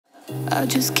I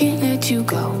just can't let you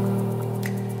go.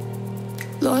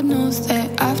 Lord knows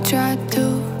that I've tried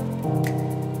to.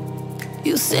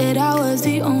 You said I was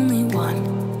the only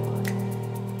one.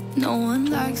 No one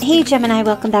likes. Hey Gemini,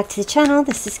 welcome back to the channel.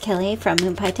 This is Kelly from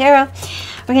MOONPIE Tarot.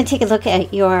 We're going to take a look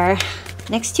at your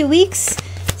next 2 weeks.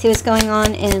 See what's going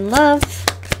on in love.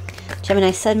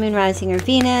 Gemini, Sun, Moon, Rising, or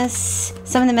Venus.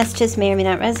 Some of the messages may or may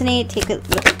not resonate. Take a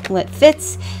look at what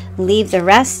fits. Leave the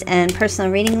rest, and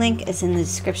personal reading link is in the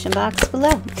description box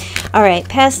below. All right,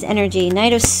 past energy,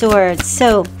 Knight of Swords.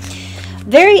 So,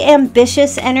 very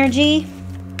ambitious energy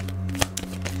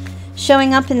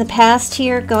showing up in the past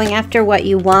here, going after what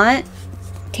you want,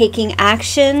 taking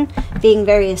action, being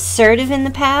very assertive in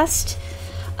the past.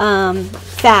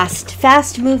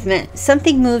 Fast movement.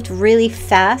 Something moved really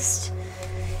fast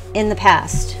in the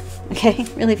past. Okay,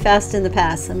 really fast in the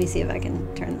past. Let me see if I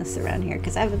can turn this around here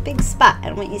because I have a big spot. I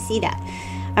don't want you to see that.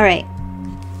 All right,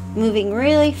 moving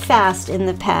really fast in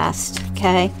the past.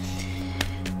 Okay,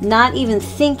 not even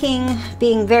thinking,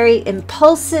 being very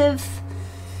impulsive.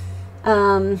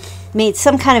 Made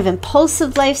some kind of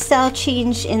impulsive lifestyle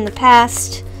change in the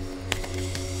past.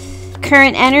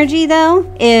 Current energy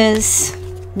though is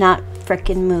not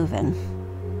frickin' moving,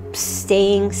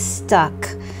 staying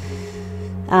stuck.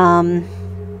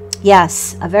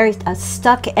 Yes, a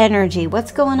stuck energy.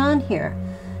 What's going on here?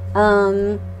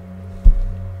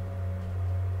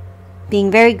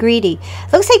 Being very greedy.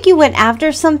 Looks like you went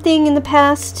after something in the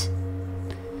past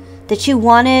that you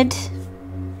wanted.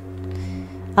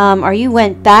 Or you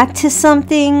went back to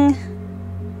something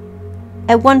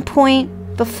at one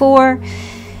point before.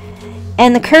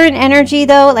 And the current energy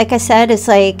though, like I said, is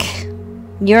like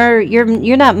you're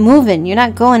not moving. You're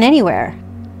not going anywhere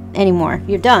anymore.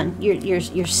 You're done.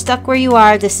 You're stuck where you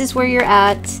are. This is where you're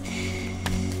at.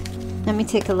 Let me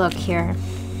take a look here.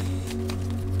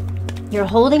 You're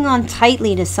holding on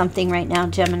tightly to something right now,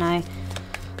 Gemini.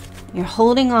 You're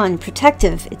holding on,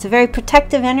 protective. It's a very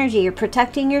protective energy. You're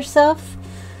protecting yourself.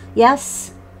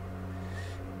 Yes.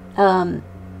 You're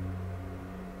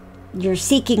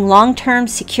seeking long-term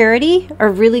security,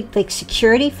 or really like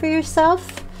security for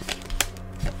yourself.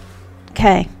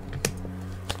 Okay.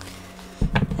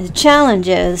 The challenge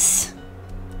is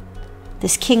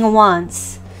this King of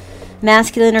Wands,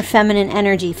 masculine or feminine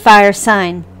energy, fire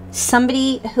sign.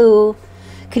 Somebody who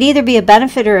could either be a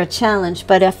benefit or a challenge,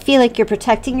 but I feel like you're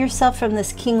protecting yourself from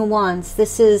this King of Wands.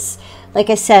 This is,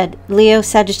 like I said, Leo,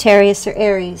 Sagittarius, or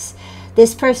Aries.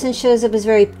 This person shows up as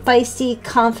very feisty,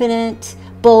 confident,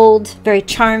 bold, very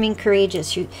charming,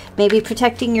 courageous. You may be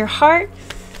protecting your heart,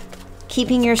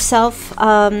 keeping yourself,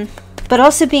 but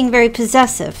also being very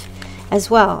possessive as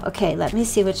well. Okay, let me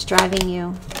see what's driving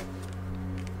you.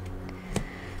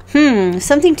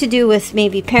 Something to do with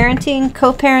maybe parenting,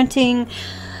 co-parenting,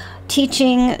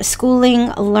 teaching,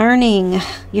 schooling, learning.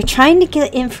 You're trying to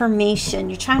get information.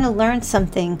 You're trying to learn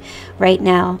something right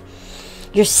now.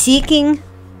 You're seeking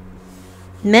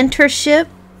mentorship,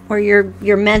 or you're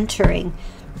mentoring.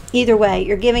 Either way,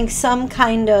 you're giving some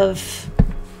kind of...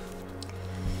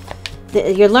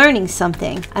 You're learning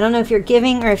something. I don't know if you're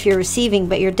giving or if you're receiving,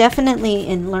 but you're definitely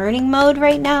in learning mode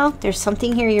right now. There's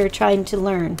something here you're trying to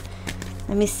learn.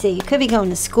 Let me see. You could be going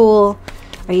to school,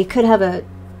 or you could have a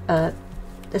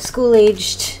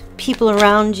school-aged people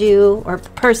around you, or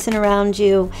person around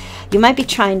you. You might be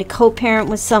trying to co-parent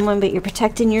with someone, but you're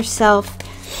protecting yourself.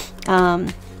 Or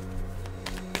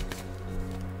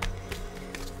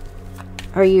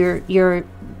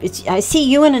I see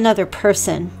you and another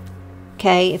person.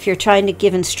 Okay, if you're trying to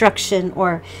give instruction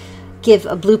or give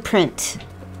a blueprint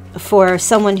for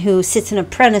someone who sits in an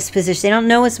apprentice position, they don't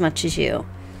know as much as you.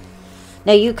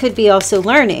 Now, you could be also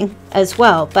learning as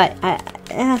well, but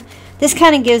this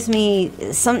kind of gives me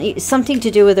something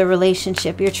to do with a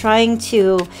relationship. You're trying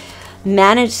to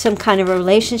manage some kind of a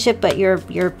relationship, but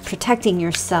you're protecting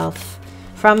yourself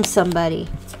from somebody.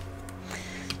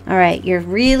 All right, you're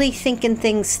really thinking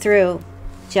things through,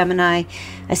 Gemini,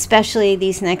 especially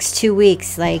these next 2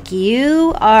 weeks. Like,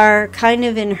 you are kind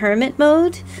of in hermit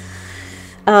mode,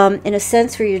 in a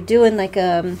sense where you're doing like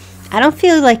I don't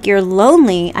feel like you're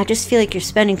lonely. I just feel like you're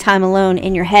spending time alone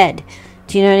in your head.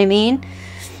 Do you know what I mean?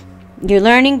 You're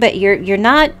learning, but you're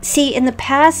not. See, in the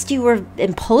past you were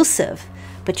impulsive,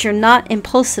 but you're not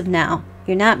impulsive now.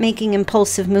 You're not making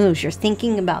impulsive moves. You're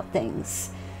thinking about things.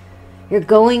 You're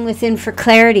going within for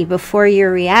clarity before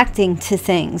you're reacting to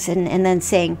things, and then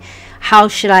saying, how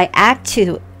should I act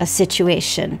to a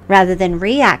situation rather than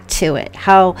react to it?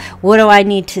 What do I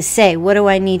need to say? What do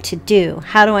I need to do?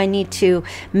 How do I need to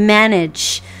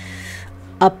manage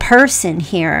a person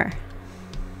here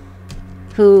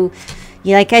who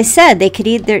like I said,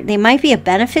 they might be a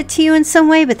benefit to you in some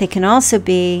way, but they can also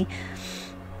be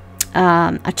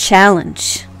a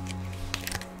challenge.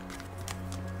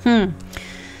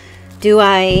 Do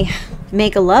I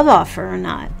make a love offer or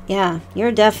not? Yeah,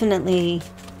 you're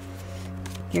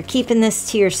keeping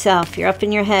this to yourself. You're up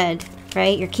in your head,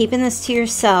 right? You're keeping this to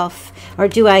yourself. Or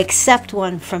do I accept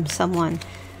one from someone?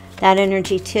 That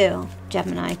energy too,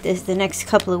 Gemini, this the next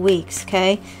couple of weeks,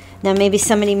 okay? Now maybe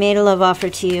somebody made a love offer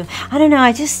to you. I don't know,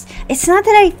 it's not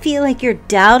that I feel like you're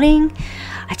doubting.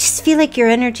 I just feel like your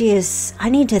energy is, I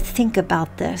need to think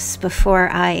about this before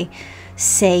I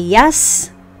say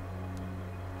yes,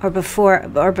 or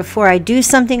before I do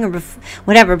something, or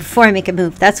whatever, before I make a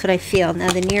move. That's what I feel.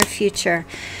 Now the near future.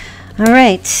 All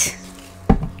right.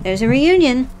 There's a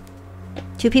reunion.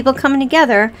 Two people coming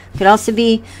together. Could also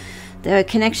be the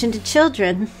connection to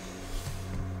children.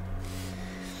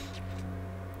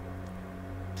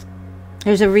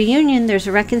 There's a reunion. There's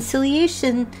a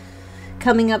reconciliation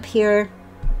coming up here.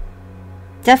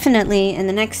 Definitely in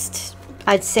the next,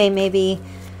 I'd say maybe,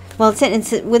 well,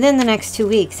 it's within the next 2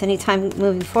 weeks, anytime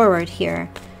moving forward here.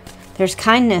 There's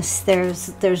kindness,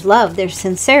 there's love, there's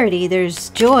sincerity, there's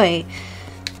joy.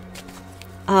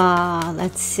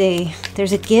 Let's see.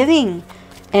 There's a giving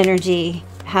energy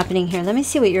happening here. Let me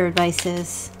see what your advice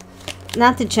is.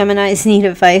 Not that Geminis need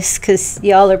advice, because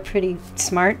y'all are pretty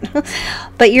smart.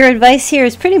 But your advice here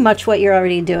is pretty much what you're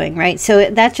already doing, right? So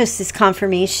that just is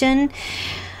confirmation.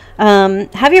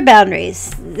 Have your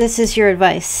boundaries. This is your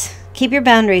advice. Keep your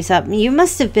boundaries up. You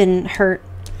must have been hurt.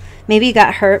 Maybe you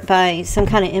got hurt by some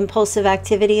kind of impulsive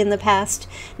activity in the past.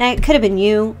 Now, it could have been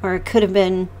you, or it could have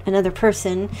been another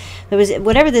person. There was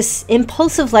whatever this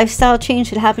impulsive lifestyle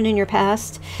change that happened in your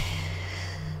past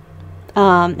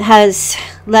has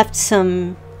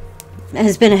been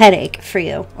a headache for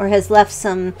you, or has left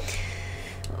some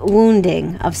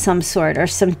wounding of some sort, or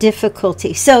some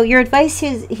difficulty. So your advice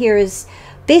here is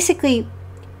basically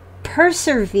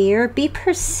persevere, be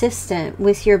persistent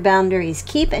with your boundaries.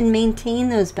 Keep and maintain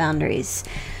those boundaries.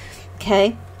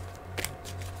 Okay?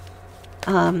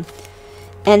 And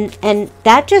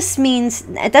that just means,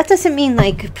 that doesn't mean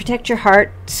like protect your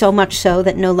heart so much so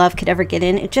that no love could ever get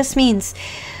in. It just means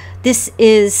these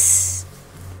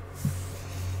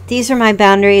are my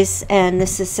boundaries, and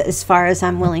this is as far as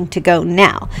I'm willing to go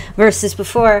now. Versus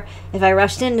before, if I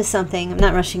rushed into something, I'm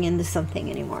not rushing into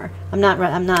something anymore. I'm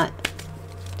not.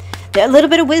 A little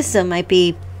bit of wisdom might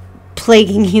be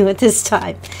plaguing you at this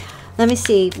time. Let me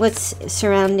see what's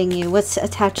surrounding you, what's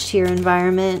attached to your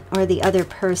environment or the other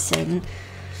person.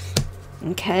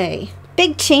 Okay,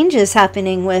 big changes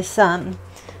happening with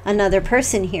another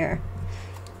person here.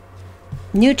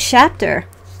 New chapter.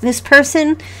 This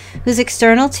person who's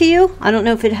external to you, I don't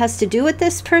know if it has to do with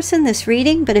this person, this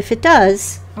reading, but if it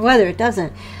does, or whether it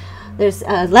doesn't, there's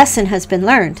a lesson has been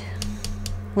learned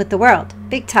with the world.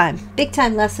 Big time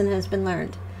lesson has been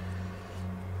learned.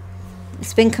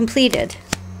 It's been completed.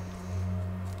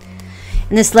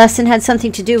 And this lesson had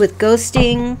something to do with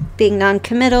ghosting, being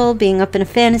non-committal, being up in a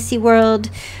fantasy world,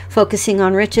 focusing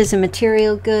on riches and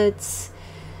material goods.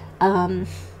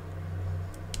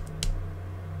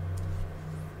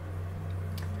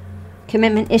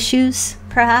 Commitment issues,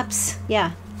 perhaps.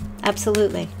 Yeah,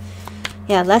 absolutely.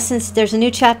 Yeah, lessons. There's a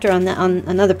new chapter on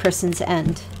another person's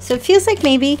end. So it feels like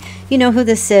maybe you know who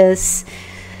this is.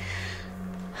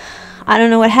 I don't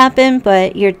know what happened,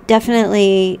 but you're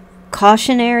definitely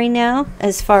cautionary now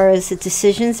as far as the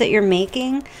decisions that you're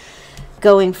making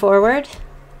going forward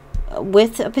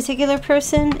with a particular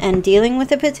person and dealing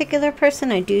with a particular person.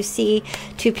 I do see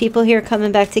two people here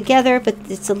coming back together, but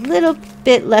it's a little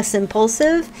bit less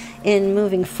impulsive in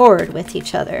moving forward with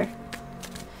each other.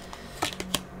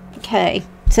 Okay,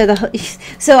 so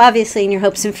obviously in your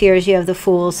hopes and fears you have the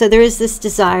Fool. So there is this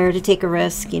desire to take a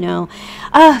risk, you know.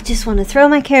 Just want to throw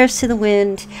my cares to the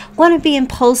wind, want to be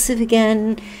impulsive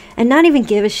again and not even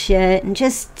give a shit, and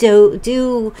just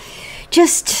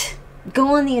just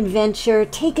go on the adventure,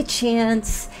 take a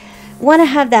chance, want to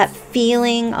have that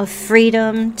feeling of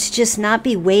freedom, to just not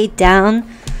be weighed down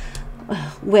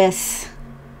with,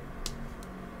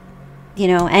 you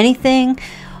know, anything,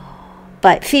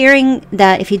 but fearing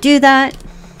that if you do that,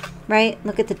 right,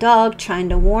 look at the dog trying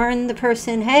to warn the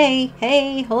person,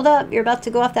 hey, hold up, you're about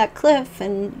to go off that cliff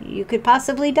and you could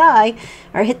possibly die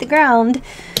or hit the ground.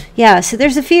 Yeah, so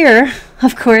there's a fear,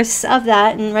 of course, of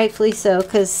that, and rightfully so,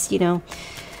 because, you know,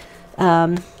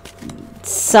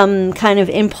 some kind of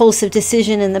impulsive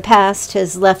decision in the past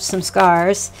has left some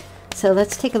scars. So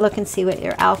let's take a look and see what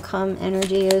your outcome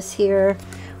energy is here.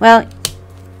 Well,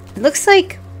 it looks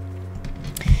like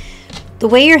the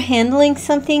way you're handling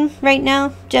something right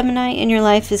now, Gemini, in your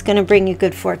life is going to bring you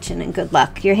good fortune and good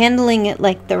luck. You're handling it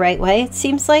like the right way, it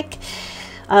seems like,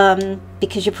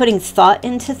 because you're putting thought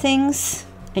into things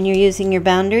and you're using your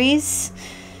boundaries,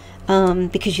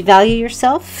 because you value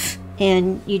yourself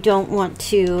and you don't want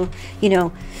to, you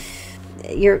know,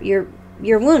 you're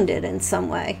wounded in some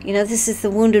way. You know, this is the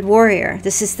wounded warrior.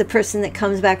 This is the person that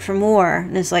comes back from war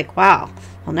and is like, wow,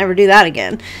 I'll never do that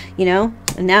again, you know,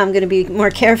 and now I'm going to be more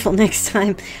careful next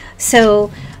time.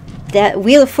 So that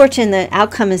Wheel of Fortune, the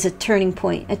outcome is a turning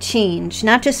point, a change,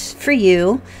 not just for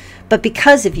you, but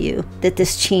because of you, that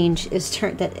this change is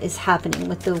that is happening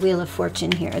with the Wheel of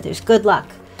Fortune here. There's good luck,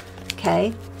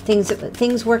 okay?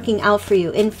 Things working out for you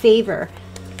in favor.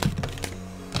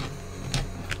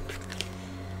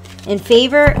 In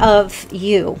favor of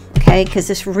you, okay? Because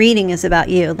this reading is about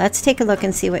you. Let's take a look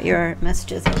and see what your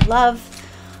messages of love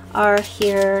are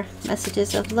here.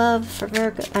 Messages of love for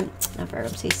Virgo. Not Virgo,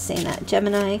 I'm saying that.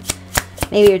 Gemini.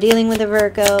 Maybe you're dealing with a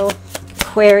Virgo.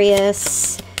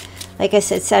 Aquarius. Like I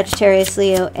said, Sagittarius,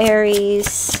 Leo,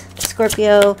 Aries,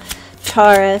 Scorpio,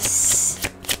 Taurus.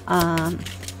 All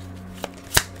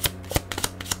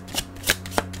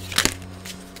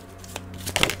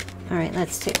right,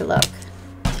 let's take a look.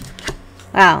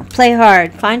 Wow, play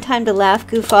hard. Find time to laugh,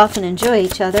 goof off, and enjoy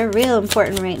each other. Real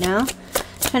important right now.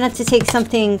 Try not to take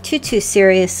something too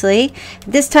seriously.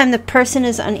 This time the person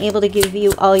is unable to give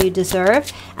you all you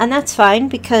deserve. And that's fine,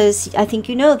 because I think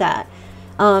you know that.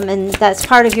 And that's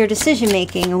part of your decision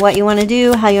making and what you want to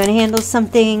do, how you want to handle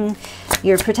something.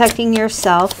 You're protecting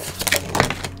yourself.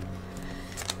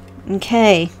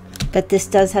 Okay. But this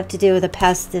does have to do with the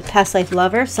past life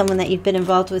lover, someone that you've been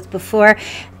involved with before,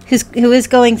 who is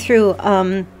going through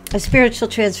a spiritual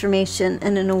transformation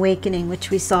and an awakening, which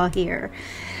we saw here.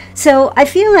 So I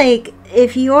feel like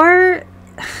if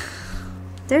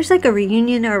there's like a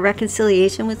reunion or a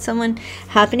reconciliation with someone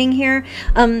happening here,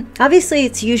 obviously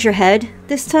it's use your head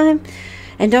this time,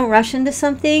 and don't rush into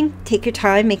something. Take your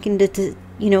time making it,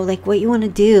 you know, like what you want to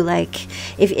do. Like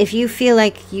if you feel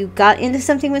like you got into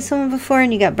something with someone before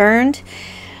and you got burned,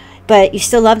 but you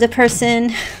still love the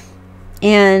person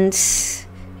and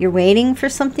you're waiting for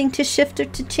something to shift or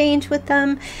to change with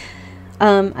them,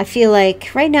 I feel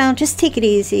like right now, just take it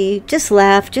easy, just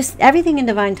laugh, just everything in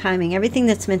divine timing, everything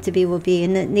that's meant to be will be.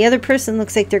 And the other person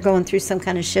looks like they're going through some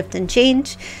kind of shift and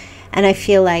change, and I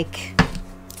feel like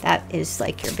that is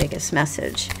like your biggest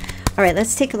message. All right,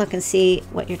 let's take a look and see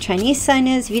what your Chinese sign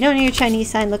is. If you don't know your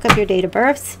Chinese sign, look up your date of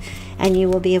birth and you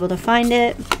will be able to find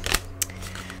it.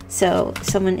 So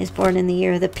someone is born in the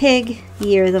year of the pig,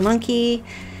 year of the monkey,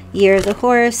 year of the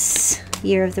horse,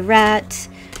 year of the rat,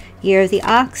 year of the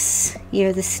ox, year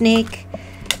of the snake,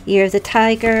 year of the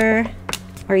tiger,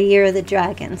 or year of the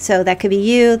dragon. So that could be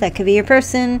you, that could be your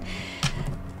person.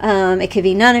 It could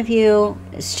be none of you.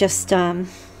 It's just kind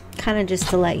of just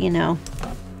to let you know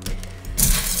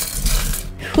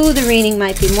who the reading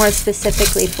might be more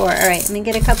specifically for. All right, let me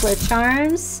get a couple of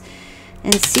charms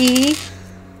and see.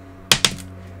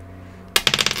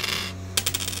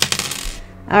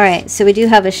 All right, so we do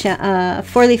have a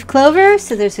four-leaf clover,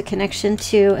 so there's a connection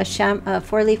to a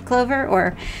four-leaf clover,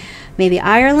 or maybe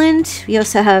Ireland. We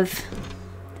also have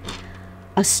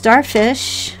a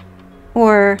starfish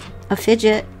or a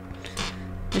fidget.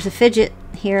 There's a fidget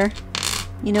here.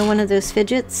 You know, one of those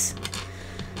fidgets?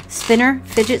 Spinner,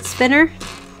 fidget spinner.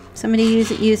 Somebody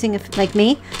using like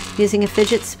me, using a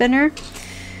fidget spinner.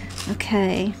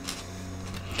 Okay.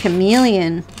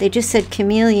 Chameleon. They just said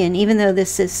chameleon, even though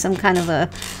this is some kind of a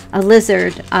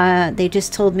lizard. They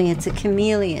just told me it's a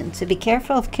chameleon. So be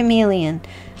careful of chameleon.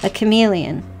 A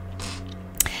chameleon.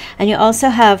 And you also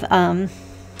have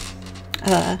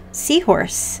a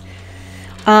seahorse.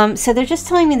 So they're just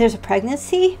telling me there's a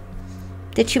pregnancy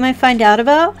that you might find out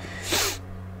about.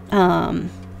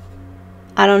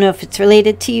 I don't know if it's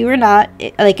related to you or not.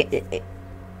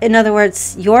 In other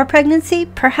words, your pregnancy,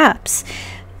 perhaps,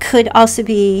 could also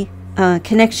be a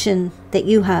connection that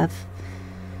you have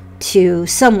to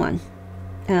someone,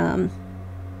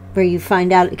 where you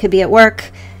find out. It could be at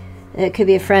work, it could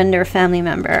be a friend or a family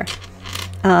member,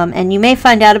 and you may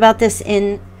find out about this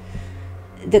in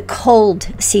the cold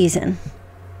season,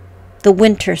 the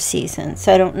winter season.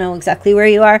 So I don't know exactly where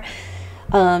you are.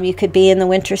 You could be in the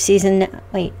winter season.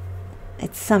 Wait,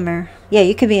 it's summer. Yeah,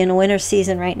 you could be in a winter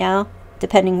season right now,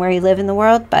 depending where you live in the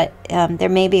world. But there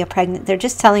may be they're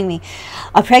just telling me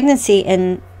a pregnancy.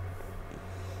 And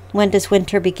when does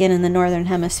winter begin in the northern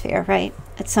hemisphere, right?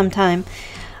 At some time,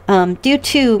 due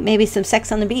to maybe some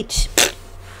sex on the beach.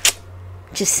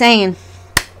 Just saying.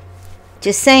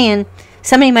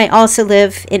 Somebody might also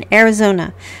live in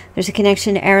Arizona. There's a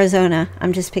connection to Arizona.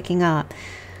 I'm just picking up.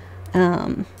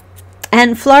 And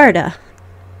Florida.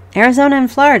 Arizona and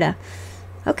Florida.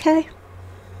 Okay.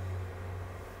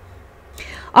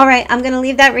 All right, I'm going to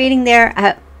leave that reading there.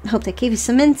 I hope that gave you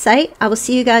some insight. I will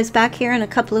see you guys back here in a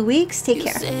couple of weeks. Take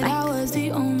care. Said Bye. I was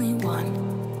the only one.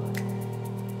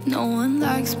 No one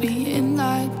likes being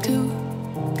lied to.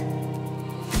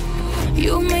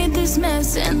 You made this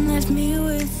mess and left me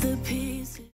with the